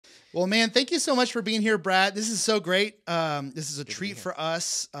Well, man, thank you so much for being here, Brad. This is so great. This is a treat for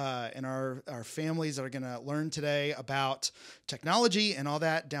us and our families that are going to learn today about technology and all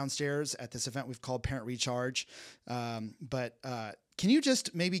that downstairs at this event we've called Parent Recharge. But can you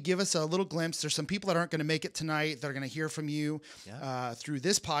just maybe give us a little glimpse? There's some people that aren't going to make it tonight that are going to hear from you through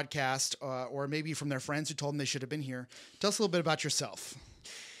this podcast or maybe from their friends who told them they should have been here. Tell us a little bit about yourself.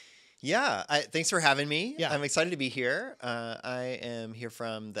 Yeah, thanks for having me. Yeah. I'm excited to be here. I am here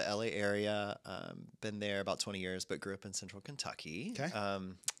from the LA area. Been there about 20 years, but grew up in Central Kentucky. Okay.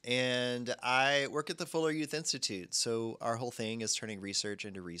 And I work at the Fuller Youth Institute. So our whole thing is turning research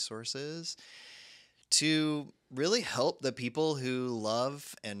into resources to really help the people who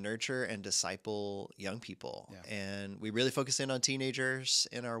love and nurture and disciple young people. Yeah. And we really focus in on teenagers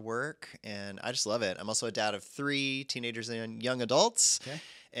in our work. And I just love it. I'm also a dad of 3 teenagers and young adults. Okay.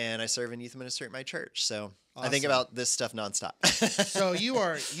 And I serve in youth ministry at my church. So Awesome. I think about this stuff nonstop. So you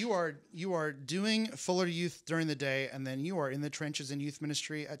are doing Fuller Youth during the day, and then you are in the trenches in youth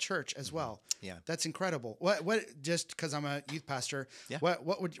ministry at church as well. Yeah. That's incredible. What just because I'm a youth pastor, Yeah.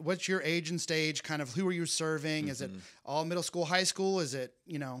 what's your age and stage, kind of who are you serving? Is it all middle school, high school? Is it,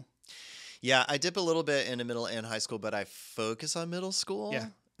 Yeah, I dip a little bit into middle and high school, but I focus on middle school. Yeah.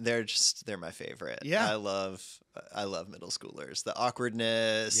 They're my favorite. Yeah. I love middle schoolers. The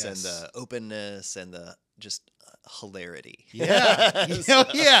awkwardness and Yes. the openness and the just hilarity. Yeah.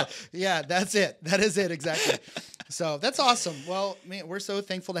 Yeah. That's it. That is it. Exactly. So that's awesome. Well, man, we're so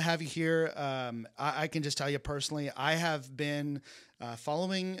thankful to have you here. I can just tell you personally, I have been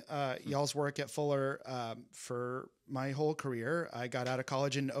following y'all's work at Fuller for my whole career. I got out of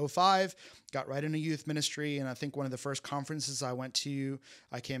college in 2005, got right into youth ministry. And I think one of the first conferences I went to,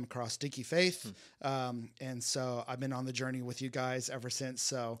 I came across Sticky Faith. And so I've been on the journey with you guys ever since.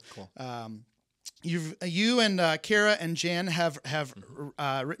 So, Cool. You and Kara and Jan have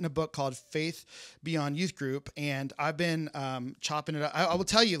written a book called Faith Beyond Youth Group, and I've been chopping it up. I will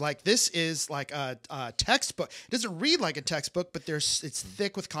tell you, like, this is like a textbook. It doesn't read like a textbook, but it's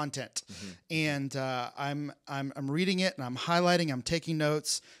thick with content. And I'm reading it and I'm highlighting. I'm taking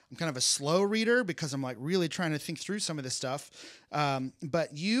notes. I'm kind of a slow reader because I'm like really trying to think through some of this stuff.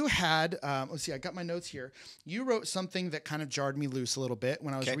 But you had let's see, I got my notes here. You wrote something that kind of jarred me loose a little bit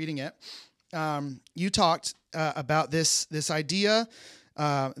when I was reading it. You talked about this idea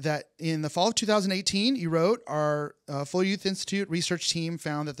that in the fall of 2018, you wrote, our Full Youth Institute research team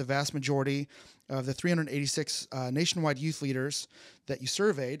found that the vast majority of the 386 nationwide youth leaders that you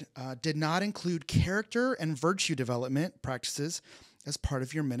surveyed did not include character and virtue development practices as part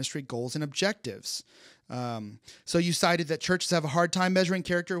of your ministry goals and objectives. So you cited that churches have a hard time measuring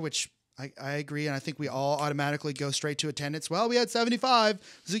character, which I agree, and I think we all automatically go straight to attendance. Well, we had 75,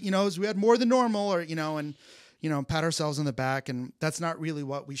 so we had more than normal, or pat ourselves on the back, and that's not really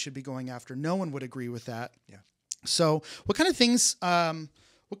what we should be going after. No one would agree with that. Yeah. So, what kind of things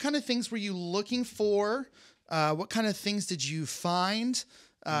were you looking for? What kind of things did you find?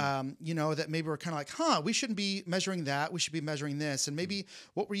 That maybe were kind of like, we shouldn't be measuring that. We should be measuring this. And maybe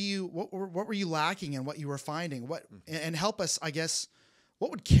what were you lacking and what you were finding? And help us, I guess. What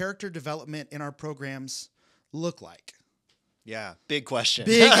would character development in our programs look like? Yeah, big question.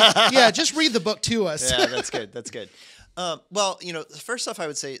 Yeah, just read the book to us. Yeah, that's good. That's good. Well, first off, I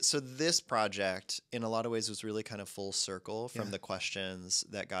would say, so this project, in a lot of ways, was really kind of full circle from the questions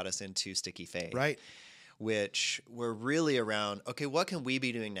that got us into Sticky Faith. Right. Which were really around, okay, what can we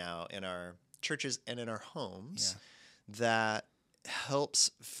be doing now in our churches and in our homes that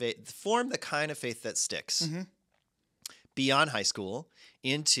helps form the kind of faith that sticks beyond high school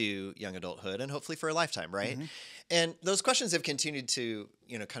into young adulthood and hopefully for a lifetime, right? And those questions have continued to,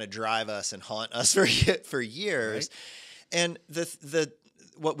 kind of drive us and haunt us for years. Right. And the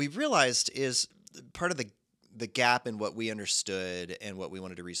what we realized is part of the gap in what we understood and what we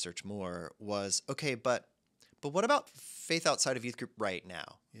wanted to research more was, okay, but what about faith outside of youth group right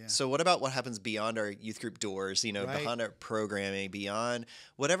now? Yeah. So what about what happens beyond our youth group doors, beyond our programming, beyond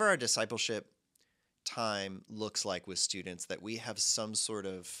whatever our discipleship time looks like with students, that we have some sort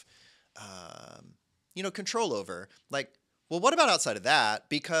of, control over. Like, well, what about outside of that?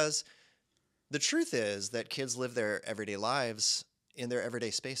 Because the truth is that kids live their everyday lives in their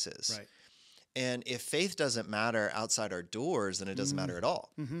everyday spaces. Right. And if faith doesn't matter outside our doors, then it doesn't matter at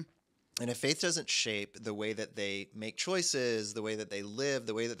all. And if faith doesn't shape the way that they make choices, the way that they live,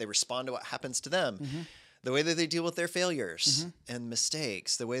 the way that they respond to what happens to them, the way that they deal with their failures and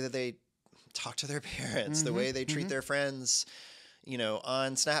mistakes, the way that they talk to their parents, the way they treat their friends,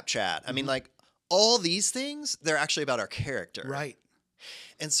 on Snapchat. I mean, like, all these things, they're actually about our character. Right.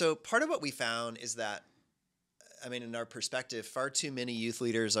 And so part of what we found is that I mean, in our perspective, far too many youth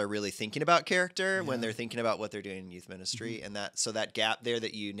leaders are really thinking about character when they're thinking about what they're doing in youth ministry. And that gap there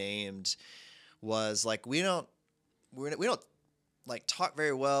that you named was like, we don't like talk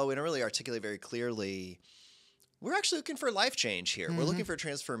very well. We don't really articulate very clearly. We're actually looking for life change here. We're looking for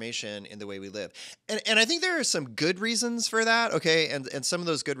transformation in the way we live. And I think there are some good reasons for that. Okay. And some of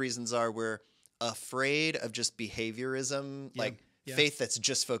those good reasons are we're afraid of just behaviorism, faith that's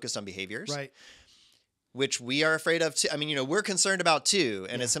just focused on behaviors. Right. Which we are afraid of too. I mean, we're concerned about too.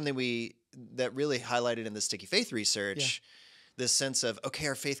 And it's something that really highlighted in the sticky faith research, this sense of, okay,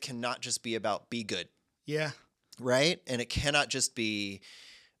 our faith cannot just be about be good. Yeah. Right. And it cannot just be,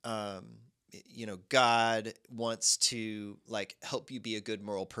 God wants to like help you be a good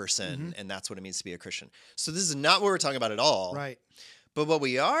moral person. And that's what it means to be a Christian. So this is not what we're talking about at all. Right. But what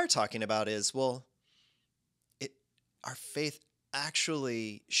we are talking about is, our faith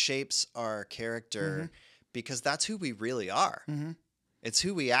actually shapes our character because that's who we really are. It's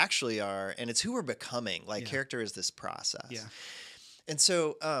who we actually are, and it's who we're becoming. Like character is this process. Yeah. And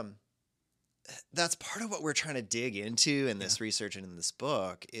so that's part of what we're trying to dig into in this research and in this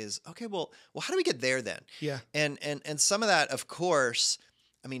book is, okay, well, how do we get there then? Yeah. And some of that, of course,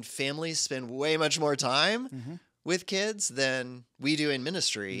 I mean, families spend way much more time with kids than we do in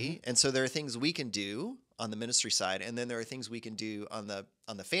ministry. And so there are things we can do on the ministry side, and then there are things we can do on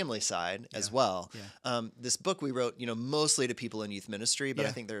the family side as well. Yeah. This book we wrote, mostly to people in youth ministry, but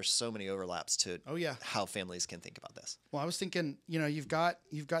I think there are so many overlaps to how families can think about this. Well, I was thinking, you've got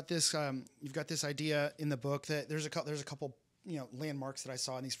this idea in the book that there's a couple landmarks that I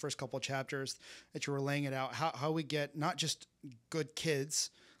saw in these first couple of chapters that you were laying it out, how we get not just good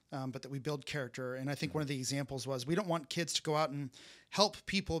kids, but that we build character. And I think one of the examples was we don't want kids to go out and help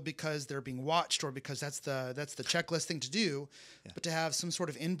people because they're being watched or because that's the checklist thing to do, but to have some sort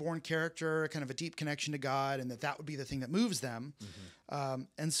of inborn character, kind of a deep connection to God, and that would be the thing that moves them.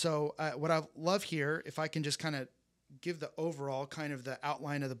 And so what I love here, if I can just kind of give the overall kind of the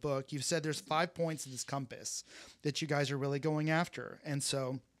outline of the book, you've said there's 5 points of this compass that you guys are really going after. And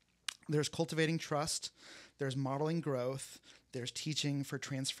so there's cultivating trust, there's modeling growth, there's teaching for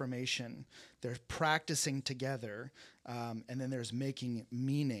transformation, there's practicing together, and then there's making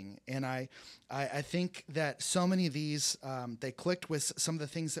meaning. And I think that so many of these, they clicked with some of the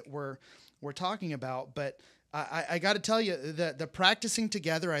things that we're talking about, but I got to tell you that the practicing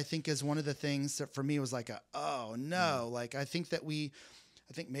together, I think, is one of the things that for me was like oh no, like I think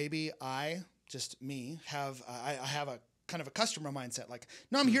maybe I have a kind of a customer mindset, like,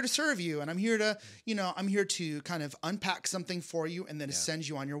 no, I'm here to serve you, and I'm here to kind of unpack something for you and then send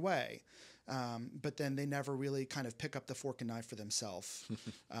you on your way. But then they never really kind of pick up the fork and knife for themselves.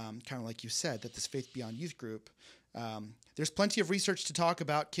 Kind of like you said, that this Faith Beyond Youth group, there's plenty of research to talk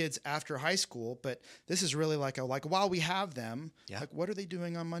about kids after high school, but this is really like while we have them, like what are they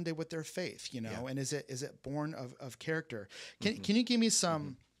doing on Monday with their faith, and is it born of character? Can you give me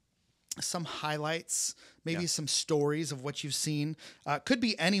some highlights, maybe some stories of what you've seen? Could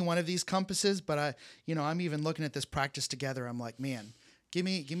be any one of these compasses, but I'm even looking at this practice together. I'm like, man, give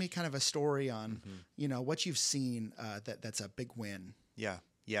me kind of a story on, what you've seen that's a big win. Yeah.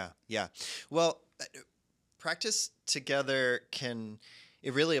 Well, practice together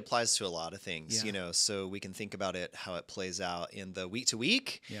it really applies to a lot of things, so we can think about it, how it plays out in the week to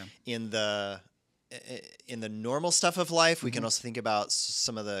week, in the normal stuff of life. We can also think about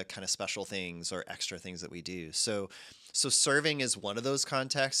some of the kind of special things or extra things that we do. So serving is one of those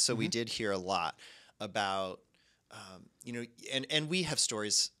contexts. So we did hear a lot about, and we have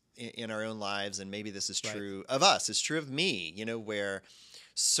stories in our own lives, and maybe this is true of us. It's true of me, where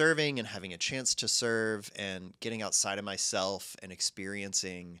serving and having a chance to serve and getting outside of myself and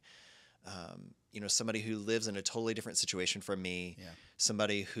experiencing, somebody who lives in a totally different situation from me,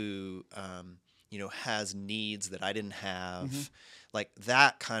 somebody who, has needs that I didn't have. Like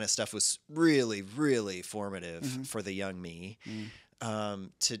that kind of stuff was really, really formative for the young me,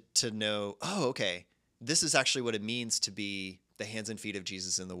 to know, okay, this is actually what it means to be the hands and feet of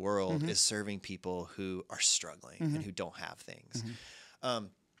Jesus in the world, is serving people who are struggling and who don't have things.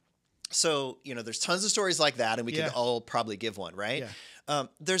 So, there's tons of stories like that, and we could all probably give one, right?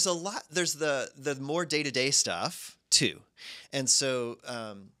 There's a lot, there's the more day-to-day stuff too. And so,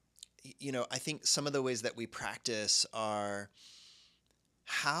 I think some of the ways that we practice are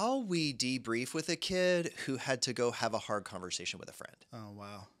how we debrief with a kid who had to go have a hard conversation with a friend. Oh,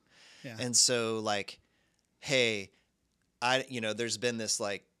 wow. Yeah. And so like, hey, there's been this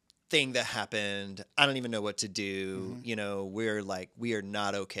like thing that happened. I don't even know what to do. We are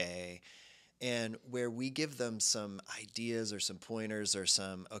not okay. And where we give them some ideas or some pointers or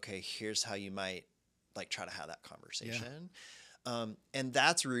okay, here's how you might like try to have that conversation. And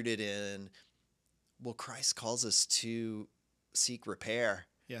that's rooted in, well, Christ calls us to seek repair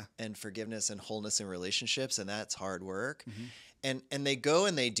and forgiveness and wholeness in relationships. And that's hard work. And they go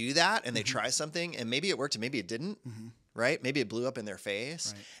and they do that and they try something and maybe it worked and maybe it didn't, right? Maybe it blew up in their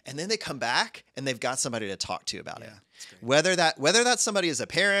face. Right. And then they come back and they've got somebody to talk to about it. Whether that's somebody as a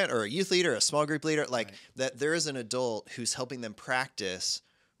parent or a youth leader, a small group leader, like that there is an adult who's helping them practice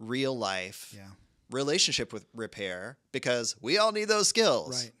real life relationship with repair, because we all need those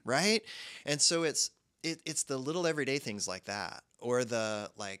skills, right? And so it's the little everyday things like that, or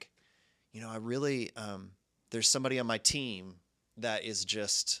the like, I really there's somebody on my team that is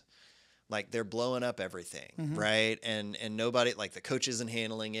just like they're blowing up everything, right? And nobody, like the coach isn't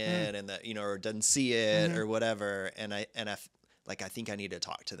handling it, and the or doesn't see it or whatever, and I think I need to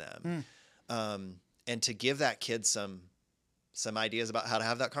talk to them, and to give that kid some ideas about how to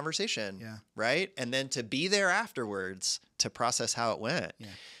have that conversation, right? And then to be there afterwards to process how it went.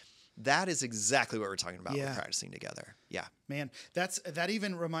 That is exactly what we're talking about with practicing together. Yeah. Man, that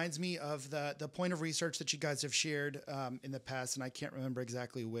even reminds me of the point of research that you guys have shared in the past, and I can't remember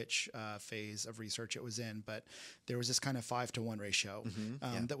exactly which phase of research it was in, but there was this kind of 5-to-1 ratio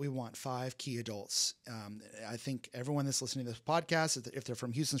that we want 5 key adults. I think everyone that's listening to this podcast, if they're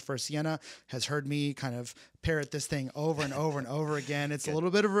from Houston's First Sienna, has heard me kind of parrot this thing over and over and over again. It's a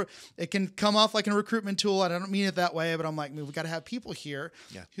little bit of it can come off like a recruitment tool. I don't mean it that way, but I'm like, we got to have people here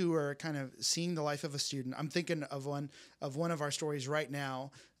who are kind of seeing the life of a student. I'm thinking of one of our stories right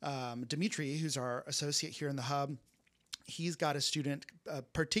now. Dimitri, who's our associate here in the hub, he's got a student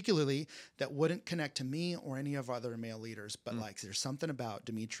particularly that wouldn't connect to me or any of our other male leaders, but like there's something about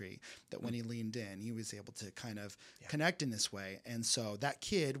Dimitri that when he leaned in, he was able to kind of connect in this way. And so that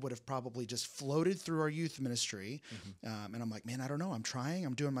kid would have probably just floated through our youth ministry. And I'm like, man, I don't know.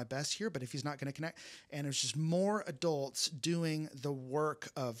 I'm doing my best here, but if he's not going to connect, and it's just more adults doing the work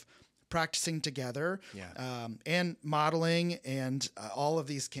of practicing together, and modeling and all of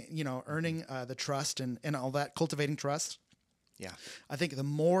these, earning the trust and all that, cultivating trust. I think the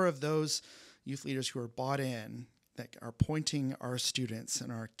more of those youth leaders who are bought in, that are pointing our students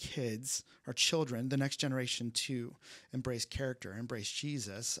and our kids, our children, the next generation to embrace character, embrace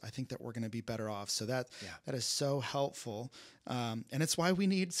Jesus, I think that we're going to be better off. So that is so helpful. And it's why we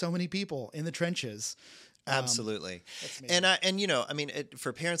need so many people in the trenches. Absolutely.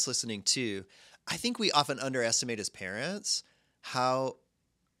 For parents listening too, I think we often underestimate as parents how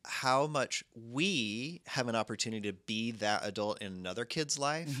much we have an opportunity to be that adult in another kid's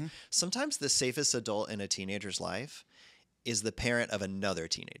life. Sometimes the safest adult in a teenager's life is the parent of another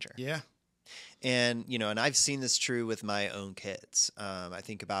teenager. And, and I've seen this true with my own kids. I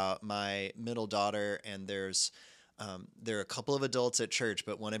think about my middle daughter, and there are a couple of adults at church,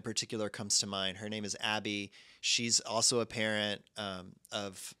 but one in particular comes to mind. Her name is Abby. She's also a parent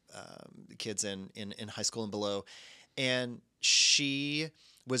of kids in high school and below. And she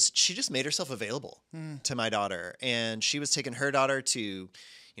just made herself available to my daughter. And she was taking her daughter to,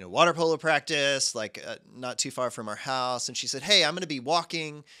 water polo practice, not too far from our house. And she said, hey, I'm going to be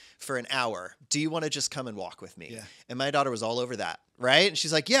walking for an hour. Do you want to just come and walk with me? And my daughter was all over that. Right. And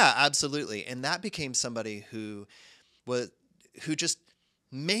she's like, yeah, absolutely. And that became somebody who just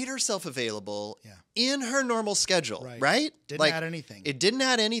made herself available in her normal schedule, right? Didn't add anything. It didn't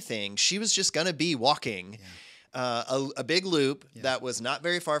add anything. She was just going to be walking a big loop that was not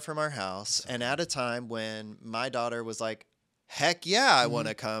very far from our house. And at a time when my daughter was like, heck yeah, I want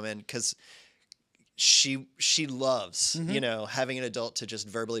to come. And because she loves, having an adult to just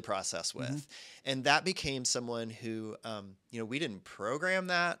verbally process with. And that became someone who, we didn't program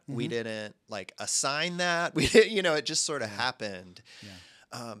that. We didn't assign that. We didn't, it just sort of happened.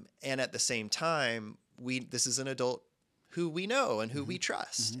 And at the same time, this is an adult who we know and who we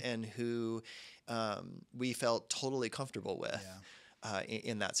trust and who we felt totally comfortable with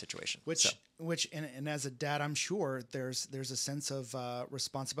in that situation. Which as a dad, I'm sure there's a sense of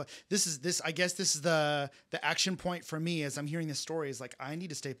responsibility. I guess this is the action point for me as I'm hearing this story is like, I need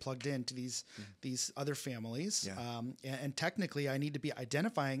to stay plugged into these other families. And technically I need to be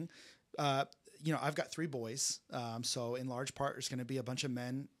identifying, I've got 3 boys. So in large part, there's going to be a bunch of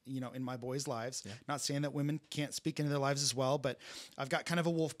men, in my boys' lives. Not saying that women can't speak into their lives as well, but I've got kind of a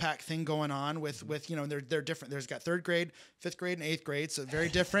wolf pack thing going on with they're different. There's got 3rd grade, 5th grade, and 8th grade. So very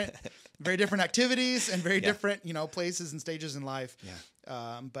different activities and very different, places and stages in life.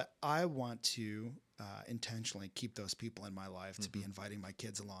 But I want to intentionally keep those people in my life to be inviting my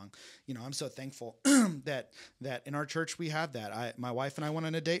kids along. I'm so thankful that in our church we have that. My wife and I went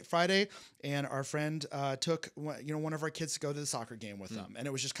on a date Friday, and our friend took one of our kids to go to the soccer game with them, and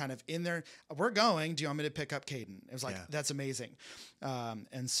it was just kind of in there. We're going. Do you want me to pick up Caden? It was like that's amazing,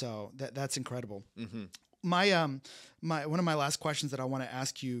 and so that's incredible. Mm-hmm. One of my last questions that I want to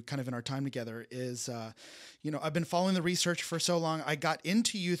ask you kind of in our time together is, I've been following the research for so long. I got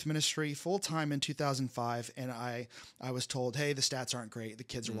into youth ministry full time in 2005, and I was told, hey, the stats aren't great. The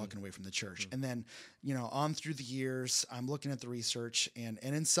kids are walking away from the church. And then, on through the years, I'm looking at the research, and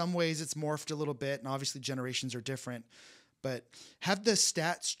in some ways it's morphed a little bit, and obviously generations are different. But have the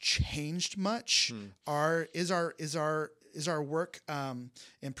stats changed much? Is our work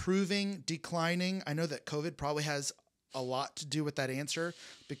improving, declining? I know that COVID probably has a lot to do with that answer,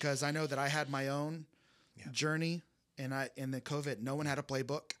 because I know that I had my own journey, and in the COVID, no one had a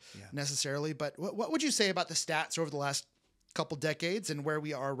playbook necessarily. But what would you say about the stats over the last couple decades and where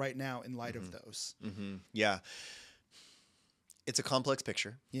we are right now in light of those? Mm-hmm. Yeah. It's a complex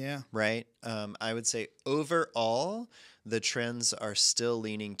picture. Yeah. Right? I would say overall, the trends are still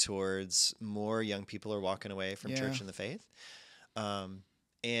leaning towards more young people are walking away from church and the faith.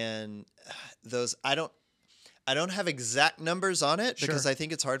 And those, I don't have exact numbers on it because I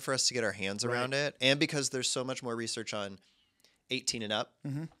think it's hard for us to get our hands around it. And because there's so much more research on 18 and up,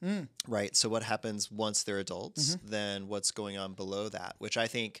 right? So what happens once they're adults, than what's going on below that, which I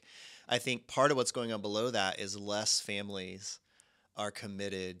think part of what's going on below that is less families are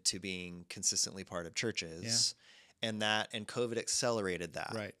committed to being consistently part of churches. And COVID accelerated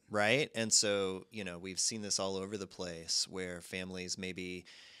that. Right. And so, we've seen this all over the place where families maybe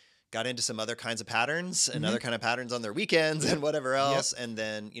got into some other kinds of patterns and other kind of patterns on their weekends and whatever else. And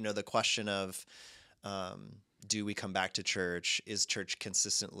then, the question of, do we come back to church? Is church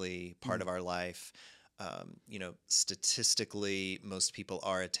consistently part of our life? Statistically, most people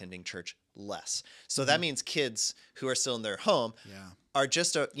are attending church less. So that means kids who are still in their home are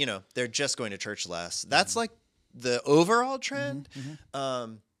just, they're just going to church less. That's like the overall trend.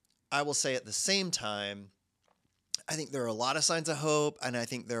 I will say at the same time, I think there are a lot of signs of hope, and I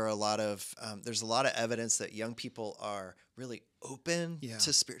think there are there's a lot of evidence that young people are really open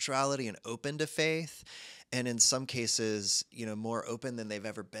to spirituality and open to faith, and in some cases, more open than they've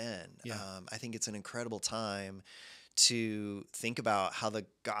ever been. I think it's an incredible time to think about how the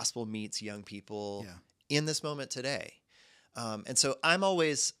gospel meets young people in this moment today. And so I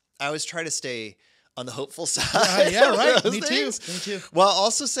always try to stay on the hopeful side. Right. Me too. While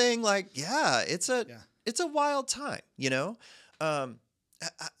also saying it's a wild time,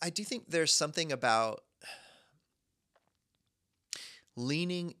 I do think there's something about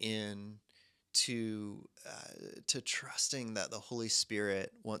leaning in to trusting that the Holy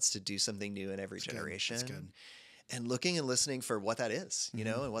Spirit wants to do something new in every generation. That's good. And looking and listening for what that is,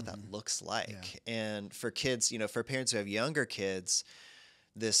 and what that looks like. And for kids, for parents who have younger kids,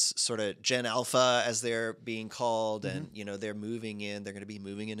 this sort of Gen Alpha, as they're being called, and, they're going to be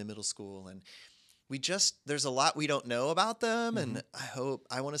moving into middle school. And there's a lot we don't know about them. And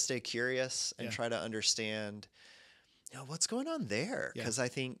I want to stay curious and try to understand, what's going on there. Because I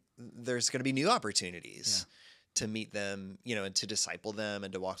think there's going to be new opportunities to meet them, and to disciple them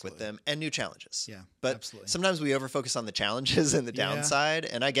and to walk with them, and new challenges. But sometimes we overfocus on the challenges and the downside.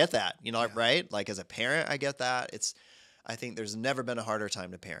 And I get that, right? Like as a parent, I get that. I think there's never been a harder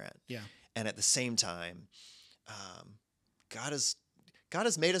time to parent. And at the same time, God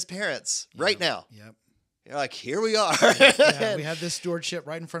has made us parents right now. You're like, here we are. We have this stewardship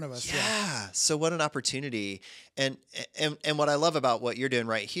right in front of us. So what an opportunity. And what I love about what you're doing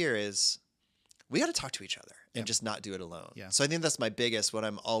right here is we got to talk to each other and just not do it alone. So I think that's my biggest, what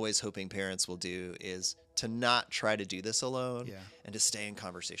I'm always hoping parents will do is to not try to do this alone and to stay in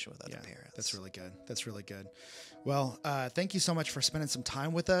conversation with other parents. That's really good. Well, thank you so much for spending some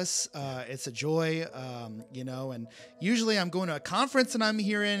time with us. It's a joy, and usually I'm going to a conference and I'm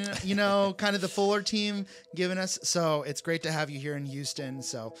hearing, kind of the Fuller team giving us. So it's great to have you here in Houston.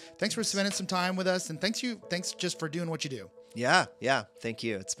 So thanks for spending some time with us. And thanks just for doing what you do. Yeah. Thank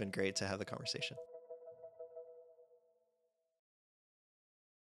you. It's been great to have the conversation.